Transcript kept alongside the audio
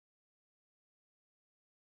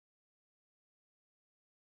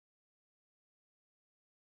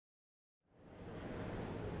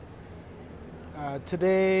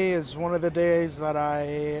Today is one of the days that I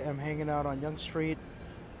am hanging out on Yonge Street.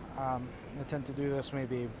 I tend to do this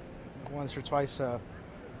maybe once or twice a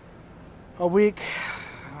week.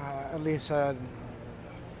 At least I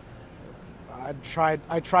try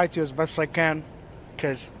to as best as I can,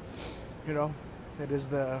 because you know it is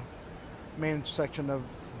the main section of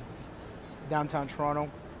downtown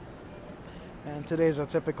Toronto. And today's a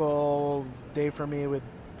typical day for me with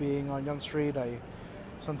being on Yonge Street. I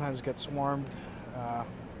sometimes get swarmed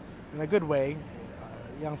in a good way.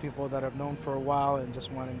 Young people that I've known for a while and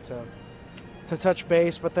just wanting to touch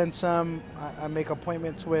base. But then some I make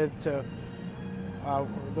appointments with, to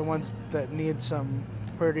the ones that need some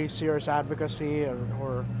pretty serious advocacy,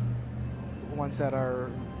 or ones that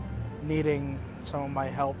are needing some of my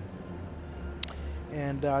help.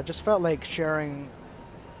 And just felt like sharing,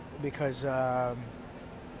 because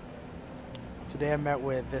today I met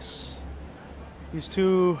with these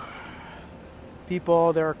two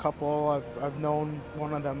people. They're a couple. I've known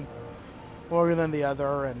one of them longer than the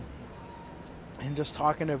other, and just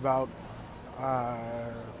talking about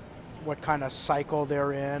what kind of cycle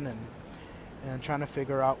they're in, and trying to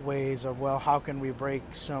figure out ways of, well, how can we break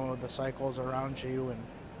some of the cycles around you. And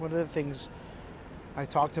one of the things I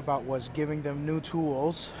talked about was giving them new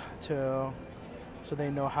tools so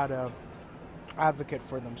they know how to advocate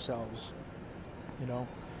for themselves.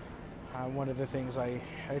 One of the things I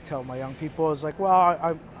tell my young people is like,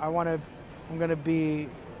 well, I'm going to be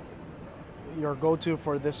your go-to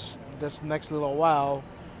for this next little while.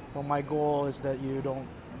 Well, my goal is that you don't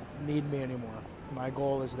need me anymore. My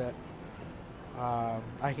goal is that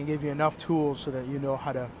I can give you enough tools so that you know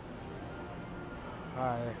how to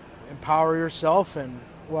empower yourself. And,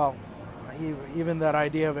 well, even that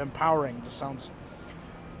idea of empowering just sounds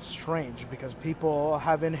strange, because people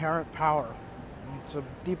have inherent power. It's a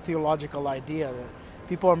deep theological idea that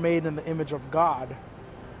people are made in the image of God.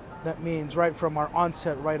 That means right from our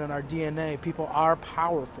onset, right in our DNA, people are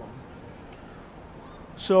powerful.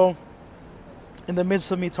 So in the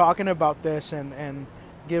midst of me talking about this and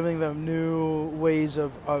giving them new ways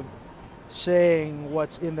of saying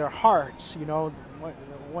what's in their hearts,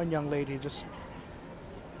 one young lady just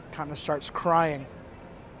kind of starts crying.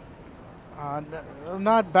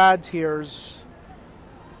 Not bad tears,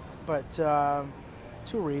 but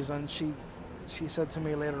two reasons. She said to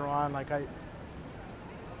me later on, like,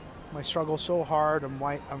 my struggle's so hard.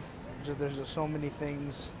 There's just so many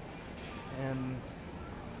things, and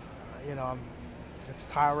it's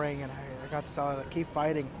tiring. And I got to tell her, keep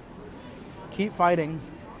fighting.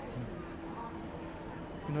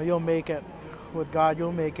 You'll make it. With God,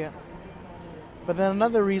 you'll make it. But then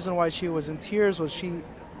another reason why she was in tears was she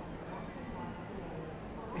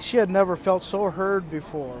had never felt so heard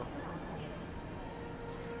before.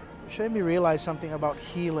 She made me realize something about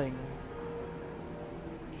healing.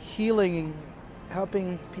 Healing,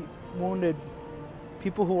 helping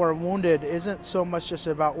people who are wounded isn't so much just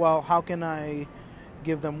about, well, how can I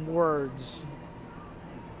give them words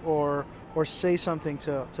or say something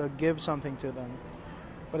to give something to them.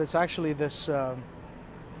 But it's actually this,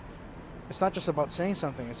 it's not just about saying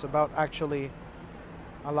something, it's about actually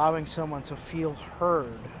allowing someone to feel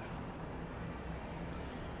heard.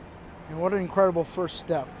 And what an incredible first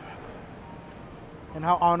step. And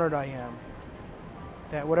how honored I am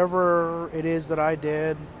that whatever it is that I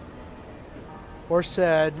did or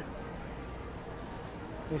said,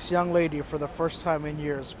 this young lady, for the first time in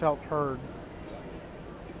years, felt heard.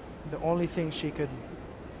 The only thing she could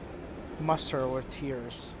muster were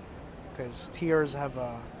tears, because tears have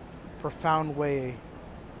a profound way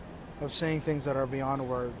of saying things that are beyond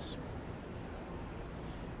words.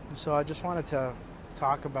 And so I just wanted to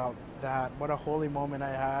talk about that. What a holy moment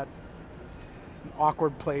I had. An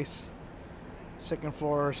awkward place, second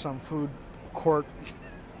floor, some food court.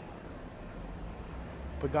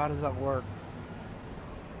 But God is at work.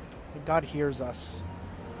 God hears us.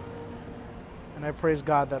 And I praise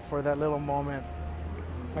God that for that little moment,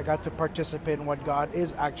 I got to participate in what God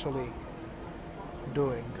is actually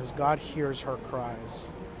doing, because God hears her cries.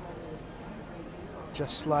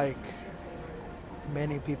 Just like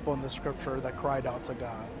many people in the scripture that cried out to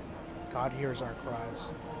God. God hears our cries.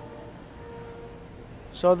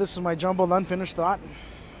 So this is my jumbled unfinished thought.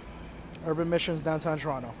 Urban Missions, downtown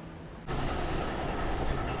Toronto.